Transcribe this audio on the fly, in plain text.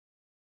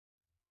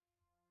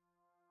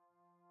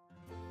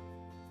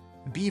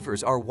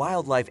Beavers are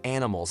wildlife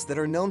animals that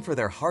are known for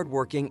their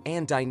hardworking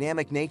and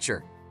dynamic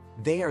nature.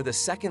 They are the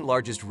second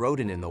largest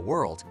rodent in the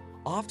world,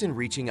 often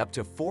reaching up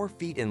to 4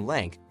 feet in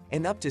length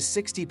and up to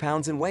 60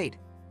 pounds in weight.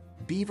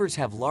 Beavers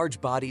have large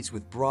bodies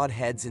with broad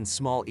heads and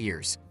small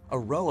ears, a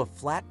row of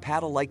flat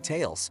paddle-like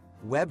tails,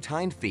 webbed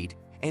hind feet,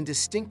 and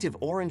distinctive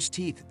orange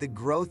teeth that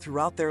grow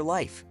throughout their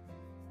life.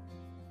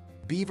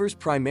 Beavers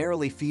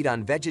primarily feed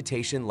on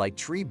vegetation like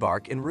tree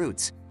bark and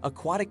roots,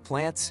 aquatic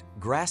plants,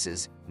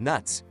 grasses,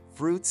 nuts,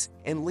 fruits,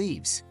 and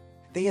leaves.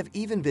 They have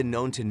even been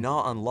known to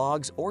gnaw on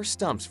logs or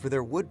stumps for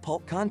their wood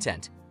pulp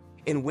content.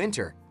 In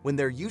winter, when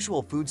their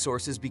usual food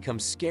sources become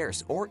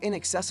scarce or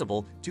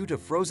inaccessible due to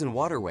frozen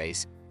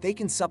waterways, they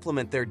can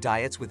supplement their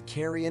diets with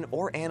carrion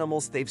or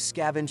animals they've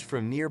scavenged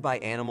from nearby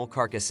animal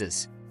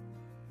carcasses.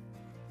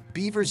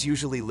 Beavers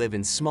usually live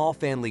in small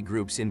family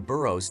groups in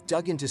burrows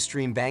dug into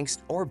stream banks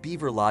or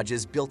beaver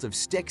lodges built of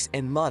sticks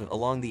and mud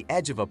along the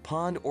edge of a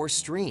pond or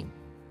stream.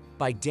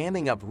 By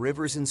damming up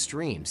rivers and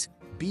streams,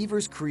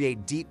 beavers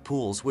create deep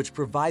pools which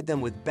provide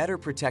them with better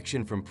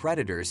protection from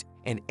predators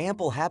and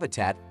ample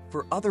habitat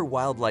for other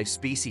wildlife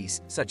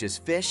species such as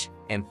fish,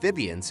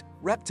 amphibians,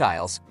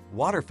 reptiles,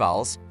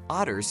 waterfowls,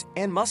 otters,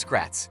 and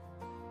muskrats.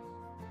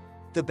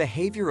 The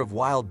behavior of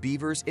wild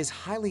beavers is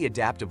highly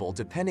adaptable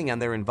depending on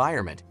their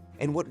environment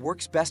and what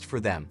works best for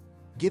them,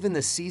 given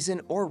the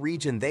season or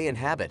region they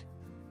inhabit.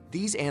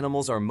 These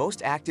animals are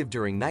most active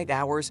during night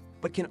hours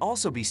but can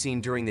also be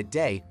seen during the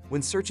day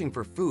when searching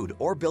for food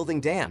or building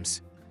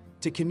dams.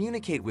 To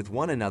communicate with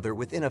one another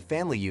within a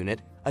family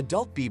unit,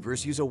 adult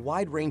beavers use a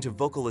wide range of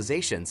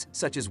vocalizations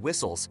such as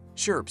whistles,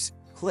 chirps,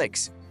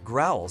 clicks,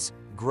 growls,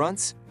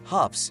 grunts,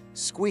 huffs,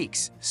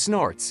 squeaks,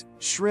 snorts,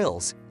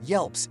 shrills,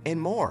 yelps, and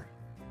more.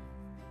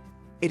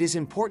 It is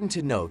important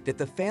to note that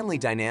the family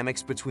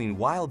dynamics between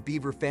wild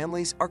beaver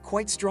families are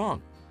quite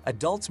strong.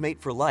 Adults mate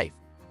for life,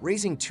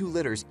 raising 2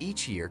 litters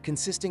each year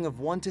consisting of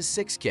 1 to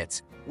 6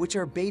 kits, which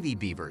are baby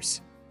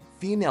beavers.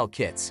 Female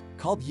kits,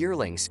 called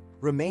yearlings,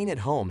 remain at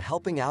home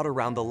helping out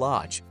around the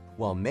lodge,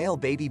 while male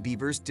baby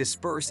beavers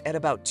disperse at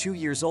about 2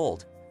 years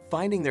old,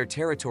 finding their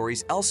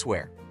territories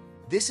elsewhere.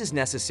 This is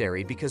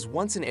necessary because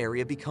once an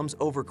area becomes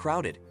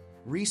overcrowded,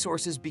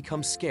 resources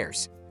become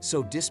scarce,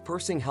 so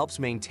dispersing helps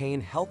maintain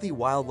healthy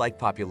wildlife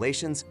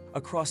populations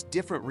across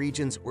different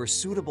regions where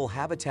suitable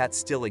habitats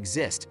still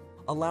exist,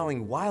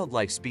 allowing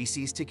wildlife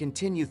species to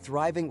continue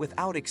thriving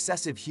without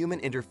excessive human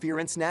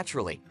interference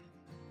naturally.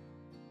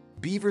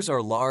 Beavers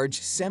are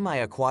large,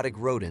 semi-aquatic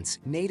rodents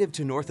native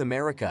to North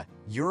America,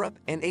 Europe,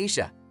 and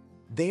Asia.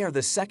 They are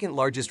the second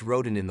largest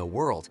rodent in the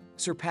world,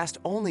 surpassed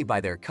only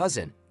by their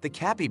cousin, the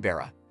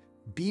capybara.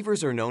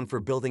 Beavers are known for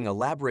building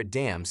elaborate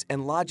dams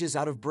and lodges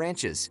out of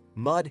branches,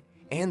 mud,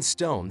 and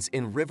stones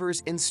in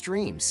rivers and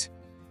streams.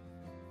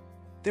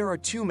 There are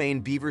 2 main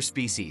beaver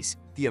species,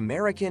 the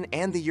American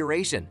and the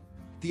Eurasian.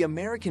 The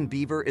American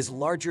beaver is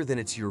larger than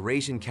its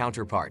Eurasian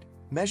counterpart,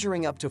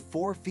 measuring up to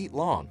 4 feet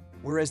long,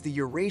 whereas the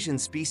Eurasian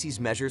species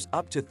measures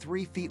up to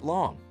 3 feet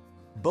long.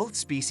 Both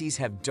species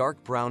have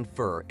dark brown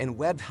fur and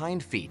webbed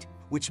hind feet,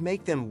 which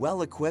make them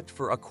well equipped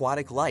for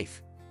aquatic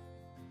life.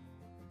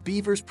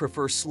 Beavers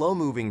prefer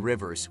slow-moving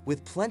rivers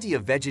with plenty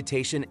of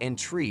vegetation and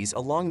trees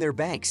along their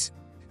banks.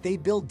 They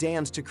build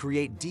dams to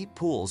create deep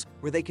pools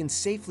where they can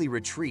safely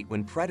retreat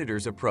when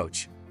predators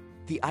approach.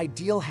 The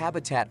ideal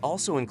habitat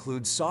also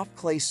includes soft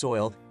clay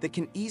soil that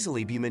can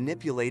easily be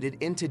manipulated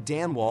into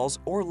dam walls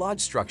or lodge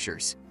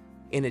structures.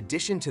 In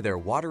addition to their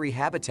watery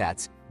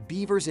habitats,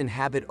 beavers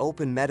inhabit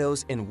open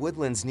meadows and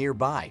woodlands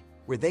nearby,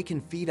 where they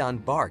can feed on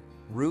bark,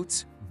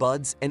 roots,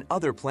 buds, and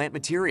other plant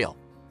material.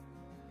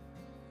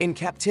 In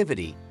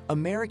captivity,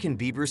 American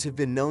beavers have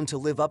been known to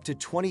live up to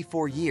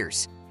 24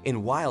 years.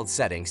 In wild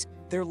settings,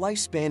 their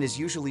lifespan is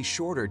usually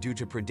shorter due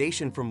to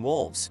predation from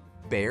wolves,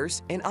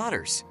 bears, and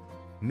otters.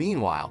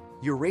 Meanwhile,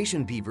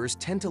 Eurasian beavers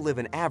tend to live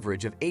an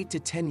average of 8 to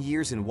 10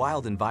 years in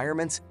wild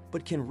environments,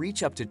 but can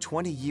reach up to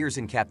 20 years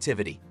in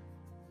captivity.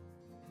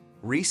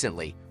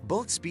 Recently,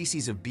 both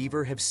species of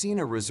beaver have seen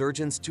a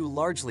resurgence due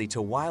largely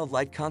to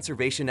wildlife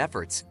conservation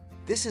efforts.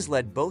 This has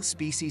led both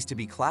species to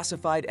be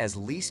classified as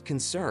least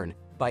concern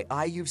by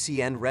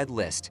IUCN Red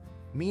List,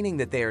 meaning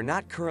that they are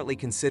not currently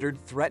considered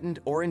threatened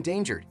or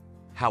endangered.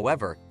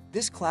 However,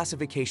 this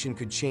classification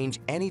could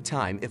change any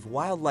time if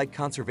wildlife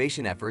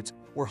conservation efforts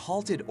were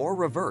halted or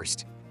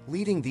reversed,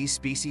 leading these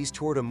species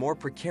toward a more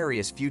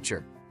precarious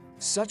future.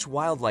 Such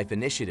wildlife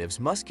initiatives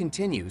must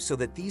continue so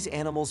that these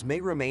animals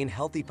may remain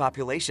healthy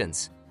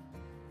populations.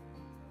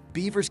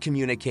 Beavers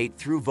communicate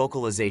through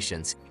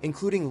vocalizations,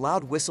 including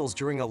loud whistles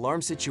during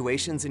alarm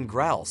situations and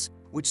growls,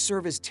 which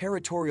serve as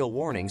territorial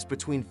warnings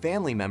between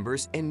family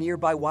members and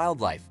nearby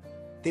wildlife.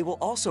 They will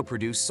also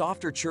produce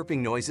softer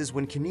chirping noises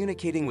when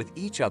communicating with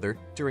each other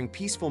during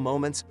peaceful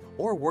moments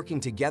or working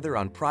together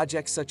on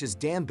projects such as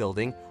dam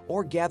building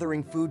or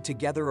gathering food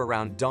together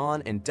around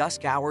dawn and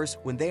dusk hours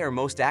when they are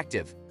most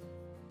active.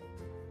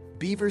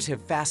 Beavers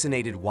have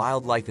fascinated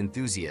wildlife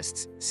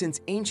enthusiasts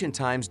since ancient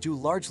times due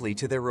largely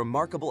to their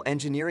remarkable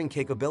engineering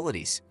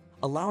capabilities.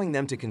 allowing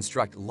them to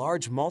construct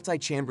large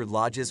multi-chambered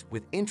lodges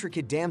with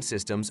intricate dam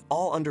systems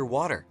all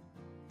underwater.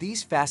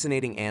 These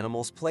fascinating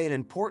animals play an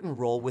important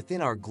role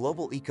within our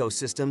global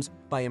ecosystems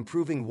by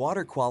improving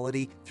water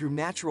quality through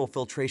natural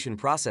filtration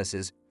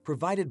processes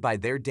provided by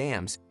their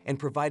dams and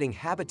providing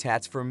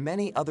habitats for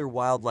many other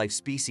wildlife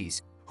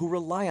species who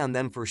rely on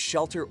them for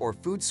shelter or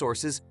food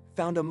sources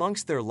found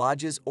amongst their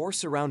lodges or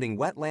surrounding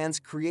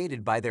wetlands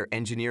created by their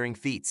engineering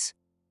feats.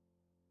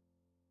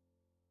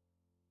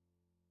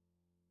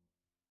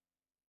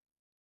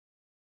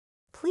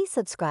 Please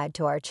subscribe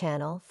to our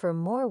channel for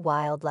more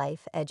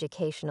wildlife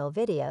educational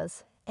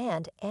videos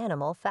and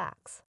animal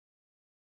facts.